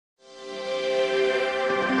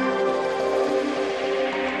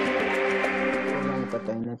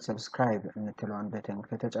subscribe የምትለዋን በተን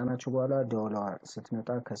ከተጫናችሁ በኋላ ደወሏ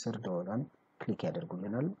ስትመጣ ከስር ደወሏን ክሊክ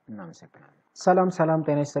ያደርጉልናል። እናመሰግናለን። ሰላም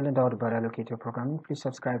ጤና ይስጥልን። ዳውድ ባላለው ከኢትዮ ፕሮግራሚንግ ፕሊዝ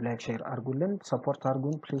ሰብስክራይብ ላይክ ሼር አድርጉልን። ሰፖርት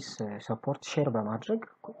አድርጉን ፕሊዝ። ሰፖርት ሼር በማድረግ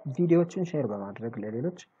ቪዲዮዎችን ሼር በማድረግ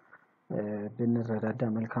ለሌሎች ብንረዳዳ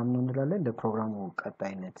መልካም ነው እንላለን። ለፕሮግራሙ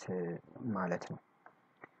ቀጣይነት ማለት ነው።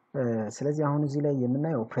 ስለዚህ አሁን እዚህ ላይ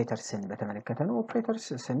የምናየው ኦፕሬተርስን በተመለከተ ነው። ኦፕሬተርስ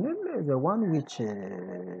ስንል the one which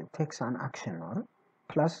takes an action ነው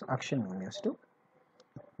ፕላስ አክሽን ነው የሚወስደው።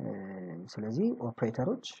 ስለዚህ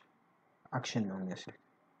ኦፕሬተሮች አክሽን ነው የሚወስዱት።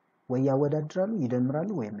 ወይ ያወዳድራሉ፣ ይደምራሉ፣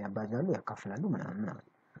 ወይም ያባዛሉ፣ ያካፍላሉ ምናምን።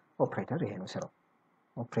 ኦፕሬተር ይሄ ነው ስራው።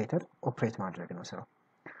 ኦፕሬተር ኦፕሬት ማድረግ ነው ስራው።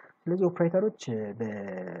 ስለዚህ ኦፕሬተሮች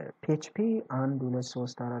በፒኤችፒ 1 2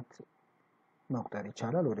 3 4 መቁጠር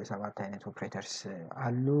ይቻላል። ወደ 7 አይነት ኦፕሬተርስ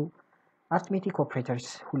አሉ። አርትሜቲክ ኦፕሬተርስ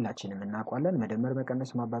ሁላችንም እናውቃለን። መደመር፣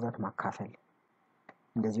 መቀነስ፣ ማባዛት፣ ማካፈል።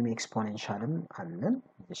 እንደዚሁም ኤክስፖኔንሻልም አለን።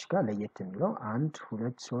 እዚህ ጋር ለየት የሚለው 1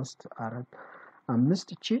 2 3 4 5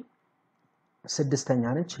 እቺ ስድስተኛ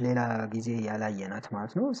ነች። ሌላ ጊዜ ያላየናት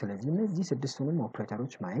ማለት ነው። ስለዚህ እነዚህ ስድስቱንም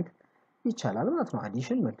ኦፕሬተሮች ማየት ይቻላል ማለት ነው።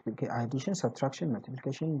 አዲሽን፣ ሰብትራክሽን፣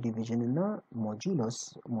 መልቲፕሊኬሽን፣ ዲቪዥን እና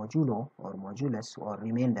ሞጁሎ ኦር ሞጁለስ ኦር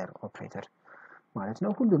ሪሜንደር ኦፕሬተር ማለት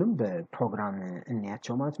ነው። ሁሉንም በፕሮግራም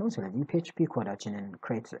እንያቸው ማለት ነው። ስለዚህ ፒኤችፒ ኮዳችንን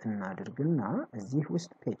ክሬት እናድርግና እዚህ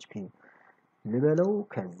ውስጥ ፒኤችፒ ልበለው፣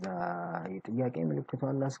 ከዛ የጥያቄ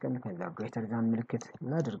ምልክቷን ላስቀምጥ፣ ከዛ ግሬተር ዛን ምልክት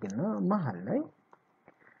ላድርግና መሃል ላይ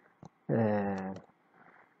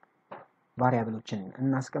ቫሪያብሎችን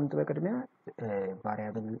እናስቀምጥ። በቅድሚያ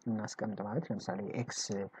ቫሪያብል እናስቀምጥ ማለት ለምሳሌ ኤክስ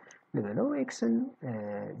ልበለው፣ ኤክስን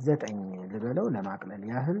 9 ልበለው ለማቅለል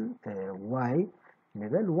ያህል፣ ዋይ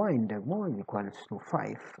ልበል፣ ዋይን ደግሞ ኢኳልስ ቱ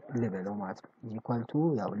 5 ልበለው ማለት ነው። ኢኳል ቱ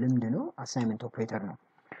ያው ልምድ ነው፣ አሳይመንት ኦፕሬተር ነው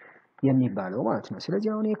የሚባለው ማለት ነው። ስለዚህ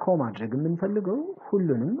አሁን ኤኮ ማድረግ የምንፈልገው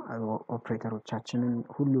ሁሉንም ኦፕሬተሮቻችንን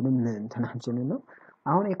ሁሉንም እንትናችንን ነው።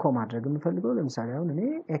 አሁን ኤኮ ማድረግ የምፈልገው ለምሳሌ አሁን እኔ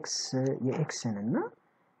የኤክስን እና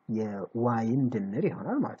የዋይን ድምር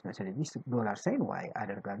ይሆናል ማለት ነው። ስለዚህ $ሳይን ዋይ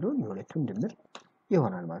አደርጋለሁ፣ የሁለቱን ድምር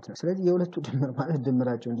ይሆናል ማለት ነው። ስለዚህ የሁለቱ ድምር ማለት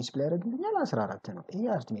ድምራቸውን ዲስፕሌይ ያደርግልኛል 14 ነው። ይሄ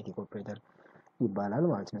አርትሜቲክ ኦፕሬተር ይባላል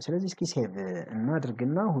ማለት ነው። ስለዚህ እስኪ ሴቭ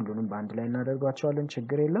እናድርግና ሁሉንም በአንድ ላይ እናደርጋቸዋለን፣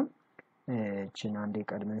 ችግር የለም። እቺን አንዴ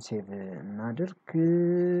ቀድመን ሴቭ እናድርግ።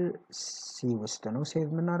 ሲ ውስጥ ነው ሴቭ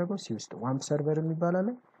የምናደርገው። ሲ ውስጥ ዋምፕ ሰርቨር የሚባል አለ።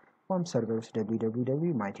 WAMP servers www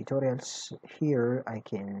my tutorials here I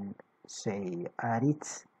can say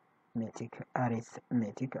arithmetic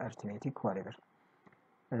whatever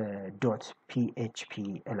 .php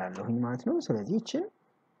እላለሁኝ ማለት ነው። ስለዚህ እቺን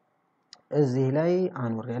እዚህ ላይ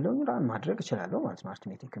አኑር ያለውን ራን ማድረግ እችላለሁ ማለት ነው።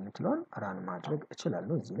 አርትሜቲክ የምትለውን ራን ማድረግ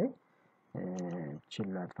እችላለሁ። እዚህ ላይ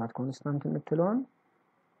ችላትፋት ኮንስታንት የምትለውን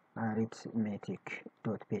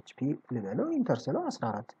arithmetic.php ልበለው፣ ኢንተር ስለው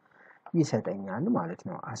 14 ይሰጠኛል ማለት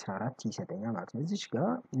ነው። 14 ይሰጠኛል ማለት ነው። እዚች ጋር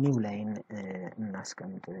ኒው ላይን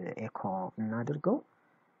እናስቀምጥ፣ ኤኮ እናድርገው፣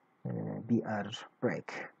 ቢአር ብሬክ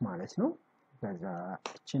ማለት ነው። ከዛ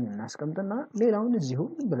እችን እናስቀምጥና ሌላውን እዚሁ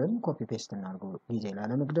ብለን ኮፒ ፔስት እናድርገው ጊዜ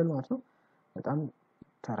ላለመግደል ማለት ነው። በጣም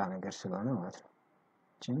ተራ ነገር ስለሆነ ማለት ነው።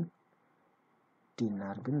 እችን ዲ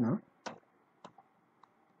እናድርግና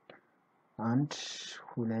 1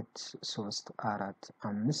 2 3 4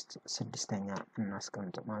 5 ስድስተኛ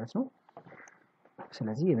እናስቀምጥ ማለት ነው።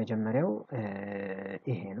 ስለዚህ የመጀመሪያው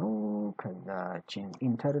ይሄ ነው። ከዛ እቺን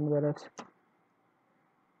ኢንተር እንበላት።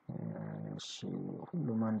 እሺ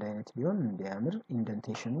ሁሉም አንድ አይነት ቢሆን እንዲያምር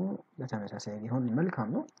ኢንደንቴሽኑ በተመሳሳይ ቢሆን መልካም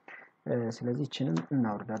ነው። ስለዚህ እቺንም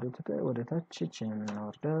እናወርዳት ወደ ታች፣ እቺንም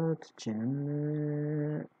እናወርዳት፣ እቺንም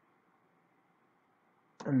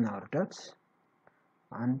እናወርዳት።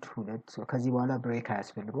 1 2 ከዚህ በኋላ ብሬክ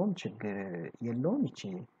አያስፈልገውም፣ ችግር የለውም። እቺ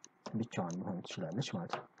ብቻዋን መሆን ትችላለች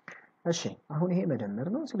ማለት ነው። እሺ አሁን ይሄ መደመር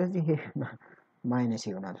ነው። ስለዚህ ይሄ ማይነስ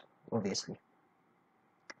ይሆናል። ኦብቪየስሊ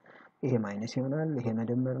ይሄ ማይነስ ይሆናል። ይሄ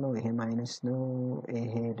መደመር ነው፣ ይሄ ማይነስ ነው።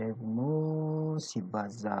 ይሄ ደግሞ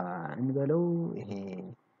ሲባዛ እንበለው፣ ይሄ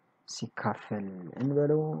ሲካፈል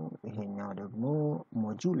እንበለው፣ ይሄኛው ደግሞ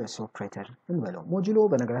ሞጁለስ ኦፕሬተር እንበለው። ሞጁሎ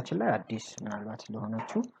በነገራችን ላይ አዲስ ምናልባት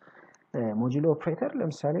ለሆናችሁ ሞጁሎ ኦፕሬተር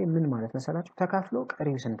ለምሳሌ ምን ማለት መሰላችሁ? ተካፍሎ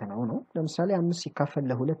ቀሪው ስንት ነው ነው። ለምሳሌ 5 ሲካፈል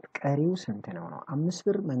ለ2 ቀሪው ስንት ነው ነው። 5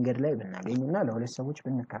 ብር መንገድ ላይ ብናገኝና ለሁለት ሰዎች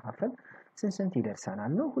ብንከፋፈል ስንት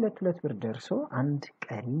ይደርሰናል ነው። 2 ብር ደርሶ አንድ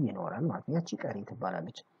ቀሪ ይኖራል ማለት ነው። ያቺ ቀሪ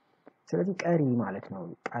ትባላለች። ስለዚህ ቀሪ ማለት ነው፣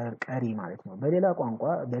 ቀሪ ማለት ነው። በሌላ ቋንቋ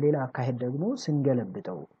በሌላ አካሄድ ደግሞ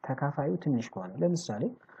ስንገለብጠው ተካፋዩ ትንሽ ከሆነ ለምሳሌ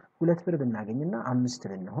 2 ብር ብናገኝና 5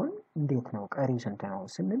 ብንሆን እንዴት ነው ቀሪው ስንት ነው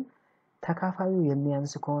ስንል ተካፋዩ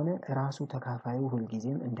የሚያንስ ከሆነ ራሱ ተካፋዩ ሁሉ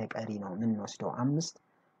ጊዜም እንደ ቀሪ ነው ምን ወስደው 5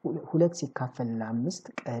 2 ሲካፈል ለ5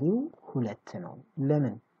 ቀሪው 2 ነው።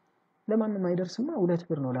 ለምን ለማንም አይደርስማ 2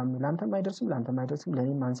 ብር ነው ላንተም አይደርስም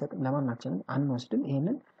ለኔም አንሰጥም ለማናችንም አንወስድም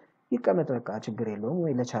ይሄንን ይቀመጥ በቃ ችግር የለውም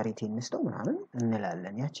ወይ ለቻሪቲ እንስጠው ምናምን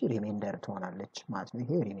እንላለን ያቺ ሪሜንደር ትሆናለች ማለት ነው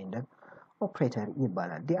ይሄ ሪሜንደር ኦፕሬተር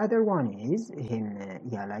ይባላል the other one is ይሄን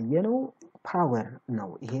ያላየነው ፓወር ነው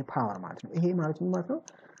ይሄ ፓወር ማለት ነው ይሄ ማለት ምን ማለት ነው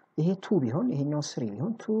ይሄ 2 ቢሆን ይሄኛው 3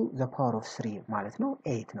 ቢሆን 2 the power of 3 ማለት ነው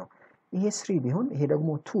 8 ነው ይሄ 3 ቢሆን ይሄ ደግሞ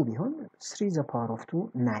 2 ቢሆን 3 the power of 2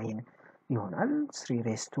 9 ይሆናል 3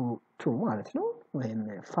 raised to 2 ማለት ነው ወይም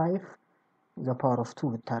 5 the power of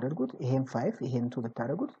 2 ብታደርጉት ይሄን 5 ይሄን 2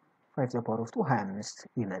 ብታደርጉት 5 the power of 2 25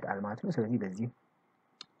 ይመጣል ማለት ነው ስለዚህ በዚህ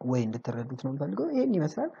ወይ እንድትረዱት ነው የምፈልገው ይሄን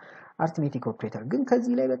ይመስላል አርትሜቲክ ኦፕሬተር ግን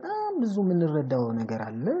ከዚህ ላይ በጣም ብዙ የምንረዳው ነገር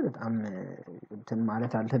አለ በጣም እንትን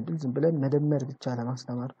ማለት አለብን ዝም ብለን መደመር ብቻ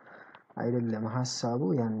ለማስተማር አይደለም ሐሳቡ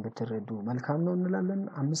ያን ብትረዱ መልካም ነው እንላለን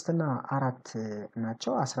 5 እና 4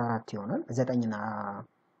 ናቸው 14 ይሆናል 9 እና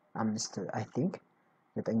 5 I think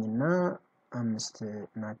 9 እና 5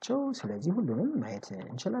 ናቸው ስለዚህ ሁሉንም ማየት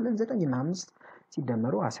እንችላለን 9 እና 5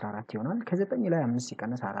 ሲደመሩ 14 ይሆናል ከ9 ላይ 5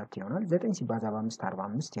 ሲቀነስ 4 ይሆናል 9 ሲባዛ በ5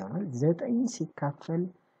 45 ይሆናል 9 ሲካፈል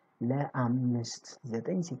ለ5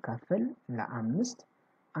 9 ሲካፈል ለ5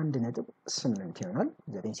 1.8 ይሆናል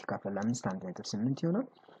 9 ሲካፈል ለ5 1.8 ይሆናል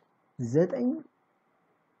 9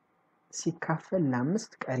 ሲካፈል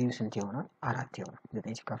ለ5 ቀሪው ስንት ይሆናል 4 ይሆናል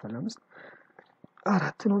 9 ሲካፈል ለ5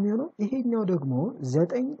 4 ነው የሚሆነው ይሄኛው ደግሞ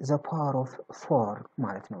 9 the power of 4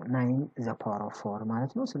 ማለት ነው 9 the power of 4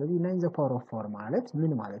 ማለት ነው ስለዚህ 9 the power of 4 ማለት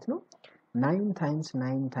ምን ማለት ነው 9 times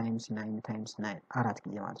 9 times 9 times 9 4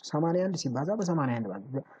 ጊዜ ማለት ነው 81 ሲባዛ በ81 ማለት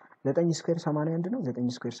 9 ስኩዌር 81 ነው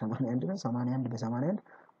 9 ስኩዌር 81 ነው 81 በ81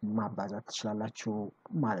 ማባዛት ትችላላችሁ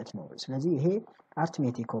ማለት ነው ስለዚህ ይሄ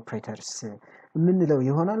አርትሜቲክ ኦፕሬተርስ ምንለው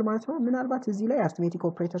ይሆናል ማለት ነው ምናልባት እዚህ ላይ አርትሜቲክ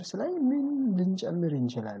ኦፕሬተርስ ላይ ምን ልንጨምር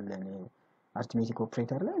እንችላለን አርትሜቲክ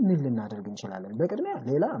ኦፕሬተር ላይ ምን ልናደርግ እንችላለን በቅድሚያ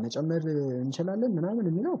ሌላ መጨመር እንችላለን ምናምን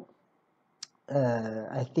የሚለው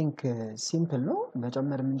I think simple ነው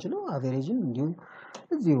መጨመር የምንችለው አቨሬጅን እንዲሁም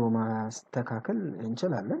እዚሁ ማስተካከል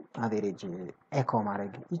እንችላለን አቨሬጅ ኤኮ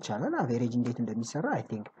ማድረግ ይቻላል አቨሬጅ እንዴት እንደሚሰራ I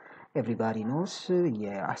think everybody knows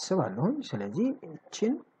ያስባለሁ ስለዚህ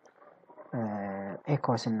እቺን ኤኮ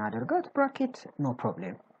ስናደርጋት ብራኬት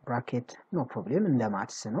ኖ ፕሮብሌም እንደ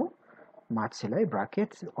ማትስ ነው ማትስ ላይ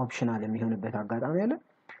ብራኬት ኦፕሽናል የሚሆንበት አጋጣሚ አለ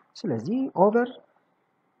ስለዚህ ኦቨር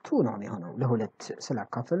 2 ነው የሚሆነው ለሁለት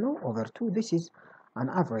ስላካፈል ነው ኦቨር 2 this is an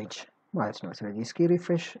average ማለት ነው ስለዚህ እስኪ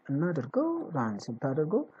ሪፍሬሽ እናድርገው ራን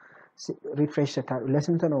ስታደርገው ሪፍሬሽ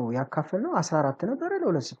ለስንት ነው ያካፈልነው 14 ነበር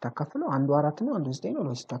ለሁለት ስታካፍለው አንዱ 4 ነው አንዱ 9 ነው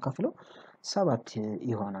ለሁለት ስታካፍለው 7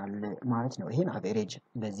 ይሆናል ማለት ነው ይሄን አቨሬጅ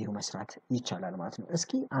በዚሁ መስራት ይቻላል ማለት ነው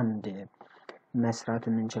እስኪ አንድ መስራት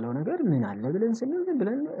የምንችለው ነገር ምን አለ ብለን ስንል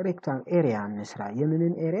ብለን ሬክታንግ ኤሪያ እንስራ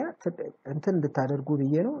የምንን ኤሪያ እንትን እንድታደርጉ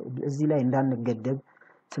ብዬ ነው እዚህ ላይ እንዳንገደብ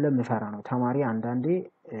ስለምፈራ ነው ተማሪ አንዳንዴ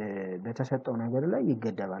በተሰጠው ነገር ላይ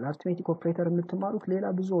ይገደባል አርትሜቲክ ኦፕሬተር የምትማሩት ሌላ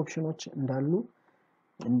ብዙ ኦፕሽኖች እንዳሉ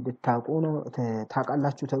እንድታውቁ ነው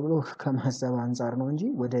ታውቃላችሁ ተብሎ ከማሰብ አንፃር ነው እንጂ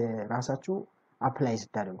ወደ ራሳችሁ አፕላይ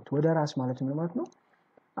ስታደርጉት ወደ ራስ ማለት ምን ማለት ነው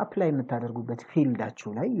አፕላይ የምታደርጉበት ፊልዳችሁ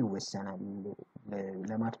ላይ ይወሰናል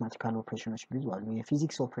ለማቴማቲካል ኦፕሬሽኖች ብዙ አሉ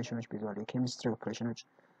የፊዚክስ ኦፕሬሽኖች ብዙ አሉ የኬሚስትሪ ኦፕሬሽኖች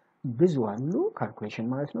ብዙ አሉ ካልኩሌሽን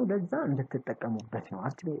ማለት ነው ለዛ እንድትጠቀሙበት ነው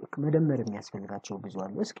አርትሜቲክ መደመር የሚያስፈልጋቸው ብዙ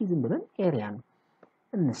አሉ እስኪ ዝም ብለን ኤሪያን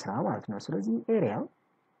እንስራ ማለት ነው ስለዚህ ኤሪያ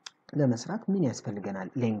ለመስራት ምን ያስፈልገናል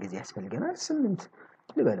ሌንግዝ ያስፈልገናል 8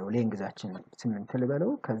 ልበለው ሌንግዛችን 8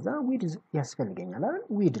 ልበለው ከዛ ዊድዝ ያስፈልገኛል አይደል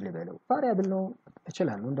ዊድ ልበለው ቫሪያብል ነው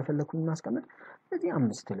እችላለሁ እንደፈለኩኝ ማስቀመጥ ስለዚህ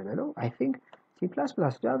 5 ልበለው I think C++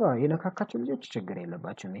 ጃቫ የነካካቸው ልጆች ችግር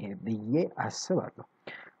የለባቸውም ይሄ ብዬ አስባለሁ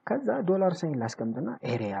ከዛ ዶላር ሳይን ላስቀምጥና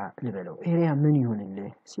ኤሪያ ልበለው ኤሪያ ምን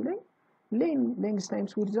ይሆንልህ ሲለኝ ሌንግዝ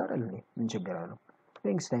ታይምስ ዊድዝ አይደል ምን ችግር አለው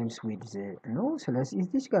ሌንግዝ ታይምስ ዊድዝ ነው ስለዚህ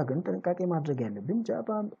እዚህ ጋር ግን ጥንቃቄ ማድረግ ያለብን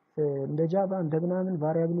ጃቫ እንደምናምን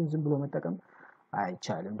ቫሪያብልን ዝም ብሎ መጠቀም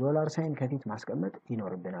አይቻልም ዶላር ሳይን ከፊት ማስቀመጥ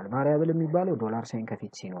ይኖርብናል ቫሪያብል የሚባለው ዶላር ሳይን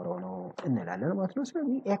ከፊት ሲኖረው ነው እንላለን ማለት ነው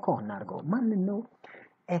ስለዚህ ኤኮ እናርገው ማን ነው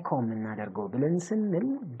ኤኮ እናደርገው ብለን ስንል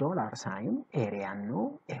ዶላር ሳይን ኤሪያ ነው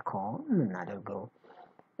ኤኮ እናደርገው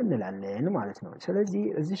እንላለን ማለት ነው ስለዚህ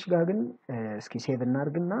እዚህ ጋር ግን እስኪ ሴቭ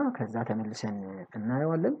እናርግና ከዛ ተመልሰን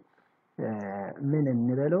እናየዋለን ምን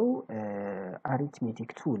እንበለው arithmetic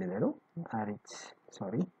 2 ልበለው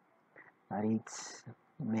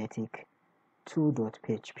arithmetic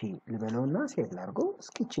 2.php ልበለውና ሴቭ ላድርገው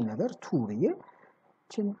እስኪ ነገር 2 ብዬ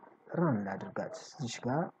ችን ራን ላድርጋት እዚህ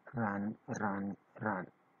ጋር ራን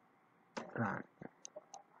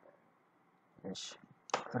እሺ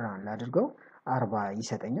ራን ላድርገው 40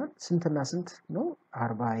 ይሰጠኛል ስንትና ስንት ነው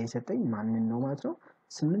 40 ይሰጠኝ ማንን ነው ማለት ነው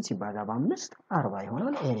 8 ሲባዛ በ5 40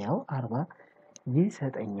 ይሆናል ኤሪያው 40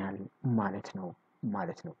 ይሰጠኛል ማለት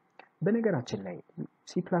ነው። በነገራችን ላይ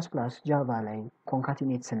C++ ጃቫ ላይ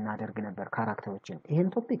ኮንካቲኔት ስናደርግ ነበር ካራክተሮችን። ይሄን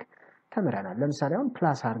ቶፒክ ተምረናል። ለምሳሌ አሁን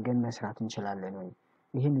ፕላስ አድርገን መስራት እንችላለን ወይ?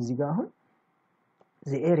 ይሄን እዚህ ጋር አሁን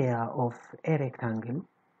the area of a rectangle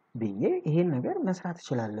ብዬ ይሄን ነገር መስራት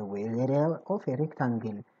እችላለሁ ወይ? area of a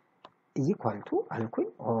rectangle is equal to አልኩኝ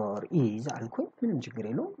or is አልኩኝ፣ ምንም ችግር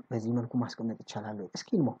የለውም። በዚህ መልኩ ማስቀመጥ ይቻላል ወይ? እስኪ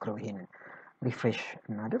እንሞክረው። ይሄንን ሪፍሬሽ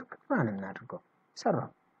እናድርግ፣ ራን እናድርገው። ሰራ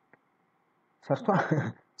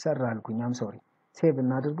አልኩኝ። አም ሶሪ ሴቭ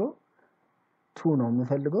እናድርገው። 2 ነው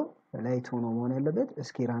የምፈልገው፣ ላይ 2 ነው መሆን ያለበት።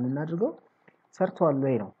 እስኪ ራን እናድርገው። ሰርቷል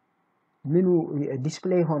ወይ ነው? ምኑ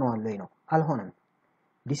ዲስፕሌይ ሆኗል ወይ ነው? አልሆነም።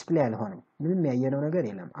 ዲስፕሌይ አልሆነም። ምንም ያየነው ነገር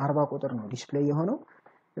የለም። 40 ቁጥር ነው ዲስፕሌይ የሆነው።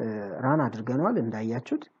 ራን አድርገናል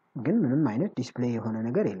እንዳያችሁት፣ ግን ምንም አይነት ዲስፕሌይ የሆነ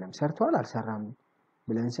ነገር የለም። ሰርቷል አልሰራም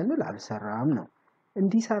ብለን ስንል አልሰራም ነው።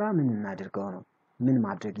 እንዲሰራ ምን እናድርገው ነው? ምን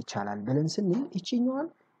ማድረግ ይቻላል ብለን ስንል ይችኛዋን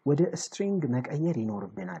ወደ ስትሪንግ መቀየር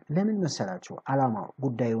ይኖርብናል። ለምን መሰላችሁ? አላማው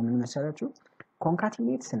ጉዳዩ ምን መሰላችሁ?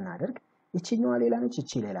 ኮንካቲኔት ስናደርግ ይችኛዋ ሌላ ነች፣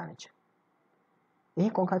 እቺ ሌላ ነች። ይሄ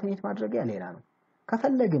ኮንካቲኔት ማድረጊያ ሌላ ነው።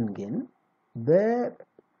 ከፈለግን ግን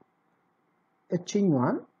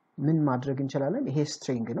በእችኛዋን ምን ማድረግ እንችላለን? ይሄ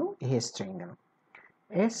ስትሪንግ ነው፣ ይሄ ስትሪንግ ነው።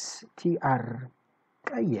 str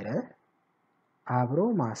ቀይረ አብሮ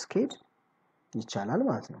ማስኬድ ይቻላል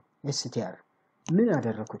ማለት ነው። str ምን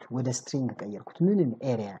አደረኩት? ወደ ስትሪንግ ቀየርኩት። ምንም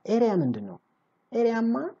ኤሪያ ምንድን ነው?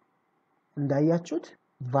 ኤሪያማ እንዳያችሁት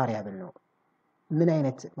ቫሪያብል ነው። ምን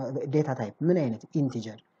አይነት ዴታ ታይፕ? ምን አይነት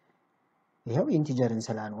ኢንቲጀር? ይሄው ኢንቲጀርን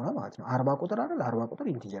ስላልሆነ ማለት ነው። 40 ቁጥር አይደል? 40 ቁጥር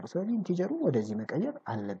ኢንቲጀር። ስለዚህ ኢንቲጀሩን ወደዚህ መቀየር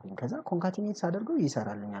አለብኝ። ከዛ ኮንካቲኔት አድርገው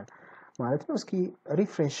ይሰራልኛል ማለት ነው። እስኪ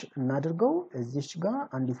ሪፍሬሽ እናድርገው። እዚች ጋር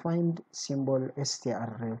አንዲፋይንድ ሲምቦል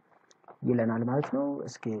str ይለናል ማለት ነው።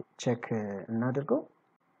 እስኪ ቼክ እናድርገው።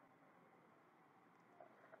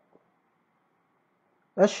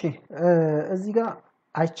 እሺ እዚህ ጋር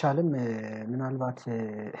አይቻልም። ምናልባት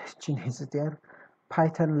እቺን str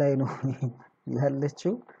ፓይተን ላይ ነው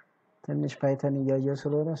ያለችው። ትንሽ ፓይተን እያየው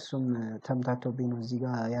ስለሆነ እሱም ተምታቶብኝ ነው እዚህ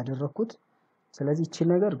ጋር ያደረኩት። ስለዚህ እቺ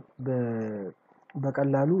ነገር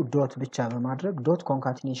በቀላሉ ዶት ብቻ በማድረግ ዶት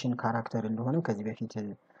ኮንካቲኔሽን ካራክተር እንደሆነ ከዚህ በፊት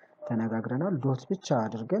ተነጋግረናል። ዶት ብቻ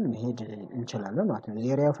አድርገን መሄድ እንችላለን ማለት ነው።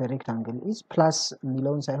 ኤሪያ ኦፍ ሬክታንግል ኢዝ ፕላስ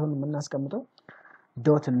የሚለውን ሳይሆን የምናስቀምጠው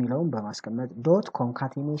ዶት የሚለውን በማስቀመጥ ዶት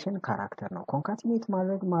ኮንካቲኔሽን ካራክተር ነው። ኮንካቲኔት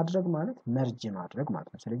ማድረግ ማለት መርጅ ማድረግ ማለት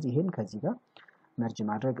ነው። ስለዚህ ይሄን ከዚህ ጋር መርጅ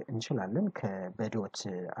ማድረግ እንችላለን በዶት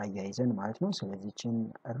አያይዘን ማለት ነው። ስለዚህ እቺን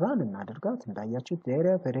ራን እናድርጋት። እንዳያችሁት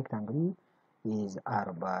ኤሪያ ኦፍ ሬክታንግል ኢዝ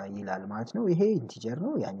 40 ይላል ማለት ነው። ይሄ ኢንቲጀር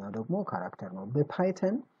ነው፣ ያኛው ደግሞ ካራክተር ነው።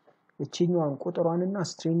 በፓይተን እቺኛዋን ቁጥሯንና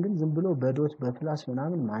ስትሪንግን ዝም ብሎ በዶት በፕላስ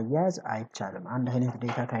ምናምን ማያያዝ አይቻልም። አንድ አይነት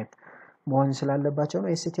ዴታ ታይፕ መሆን ስላለባቸው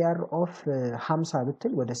ነው። str ኦፍ 50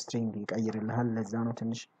 ብትል ወደ ስትሪንግ ይቀይርልሃል። ለዛ ነው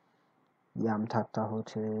ትንሽ ያምታታሁት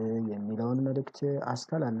የሚለውን መልእክት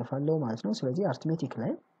አስተላልፋለሁ ማለት ነው። ስለዚህ አርትሜቲክ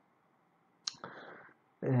ላይ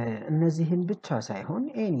እነዚህን ብቻ ሳይሆን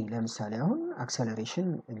ኤኒ ለምሳሌ አሁን አክሰለሬሽን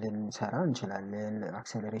ልንሰራ እንችላለን።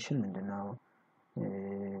 አክሰለሬሽን ምንድነው?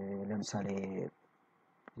 ለምሳሌ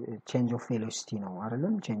ቼንጅ ኦፍ ቬሎሲቲ ነው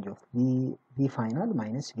አይደለም? ቼንጅ ኦፍ v ፋይናል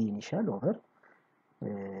ማይነስ v ኢኒሻል ኦቨር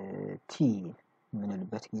t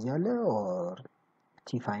ምንልበት ጊዜ አለ። ኦር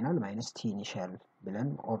t ፋይናል ማይነስ t ኢኒሻል ብለን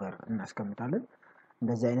ኦቨር እናስቀምጣለን።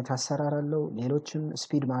 እንደዚህ አይነት አሰራር አለው። ሌሎችም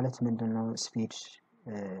ስፒድ ማለት ምንድነው? ስፒድ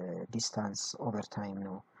ዲስታንስ ኦቨር ታይም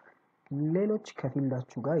ነው። ሌሎች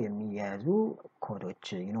ከፊልዳችሁ ጋር የሚያያዙ ኮዶች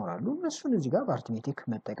ይኖራሉ። እነሱን እዚህ ጋር በአርትሜቲክ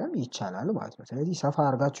መጠቀም ይቻላል ማለት ነው። ስለዚህ ሰፋ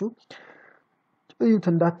አድርጋችሁ እዩት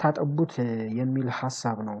እንዳታጠቡት የሚል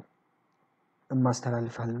ሀሳብ ነው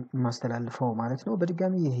የማስተላልፈው ማለት ነው።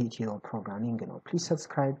 በድጋሚ ይህ ኢትዮ ፕሮግራሚንግ ነው። ፕሊዝ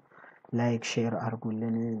ሰብስክራይብ፣ ላይክ፣ ሼር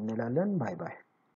አድርጉልን እንላለን። ባይ ባይ።